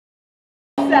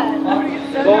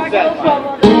set. Full set.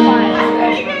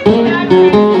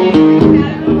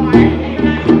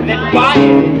 And then buy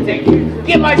it and say,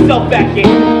 get myself back in.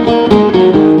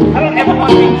 I don't ever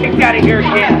want to be kicked out of here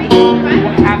again.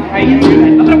 How you do that?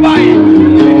 I'm gonna buy it.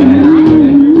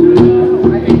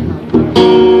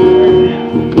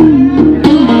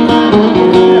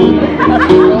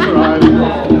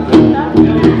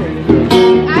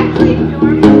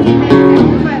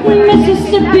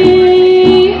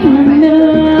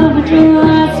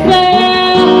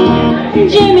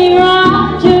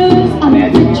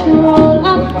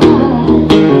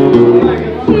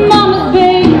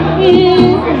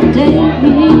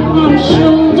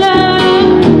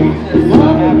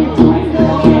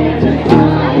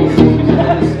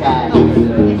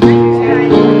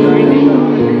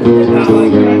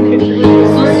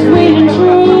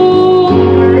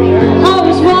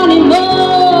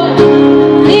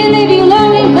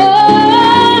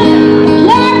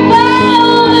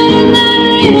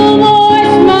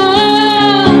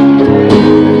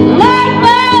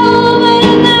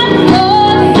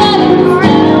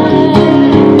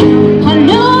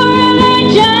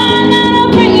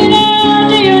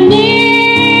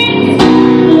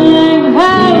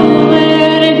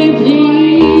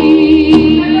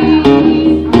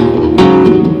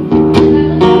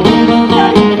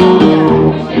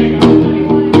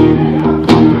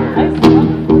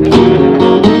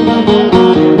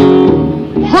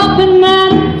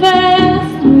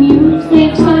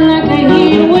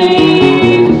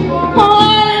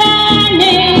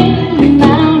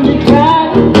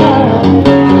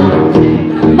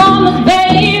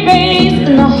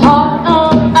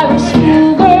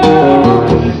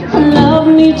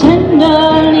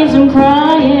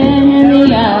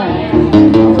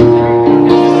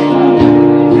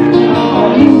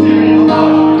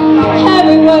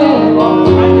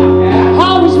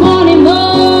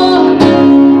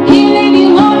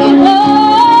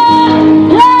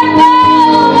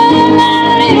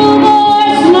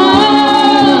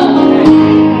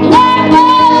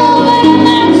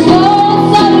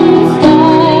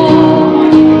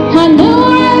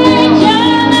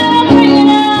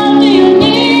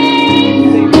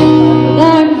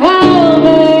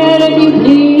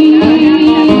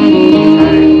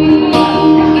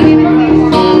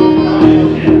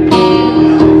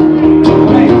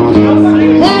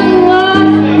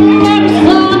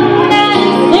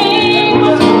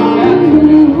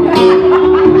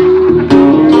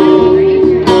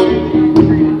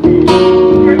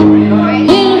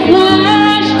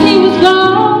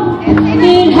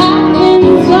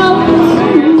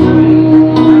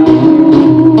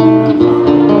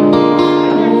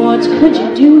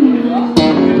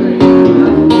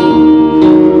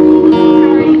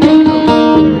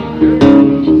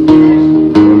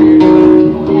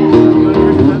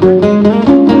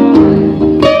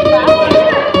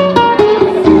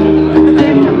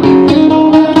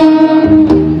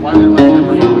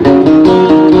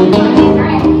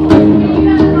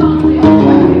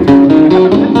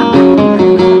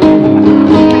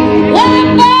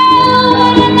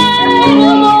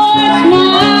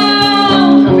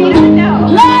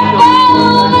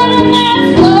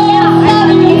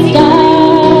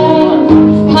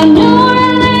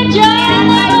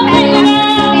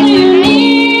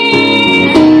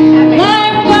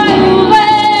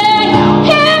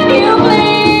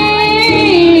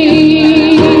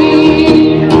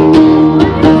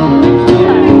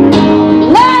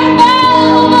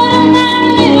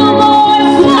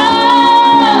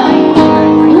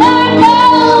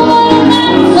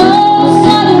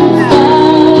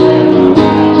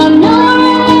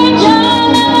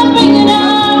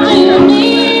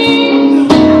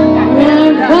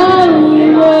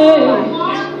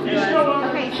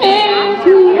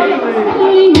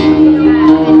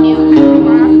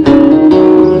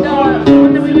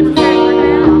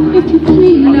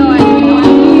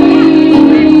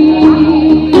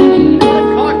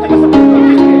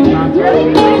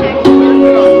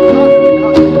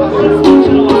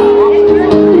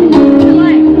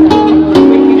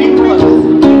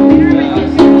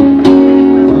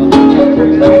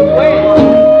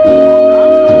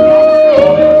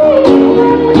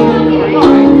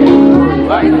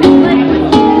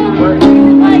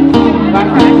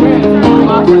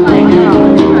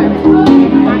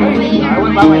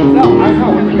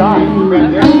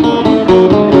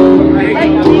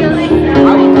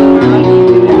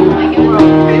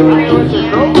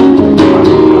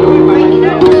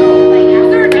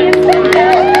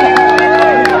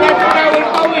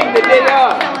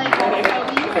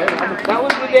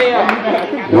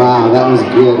 Wow, that was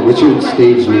good. What's your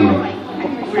stage name?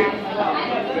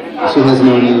 She has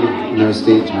no name in her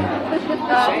stage.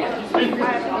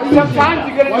 Sometimes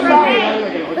you're gonna try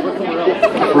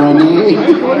it. Renee.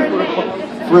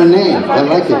 Renee, I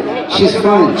like it. She's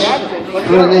French.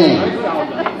 Renee.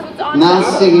 Now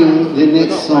singing the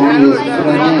next song is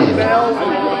Renee.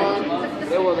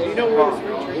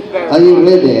 Are you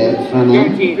ready, Renee?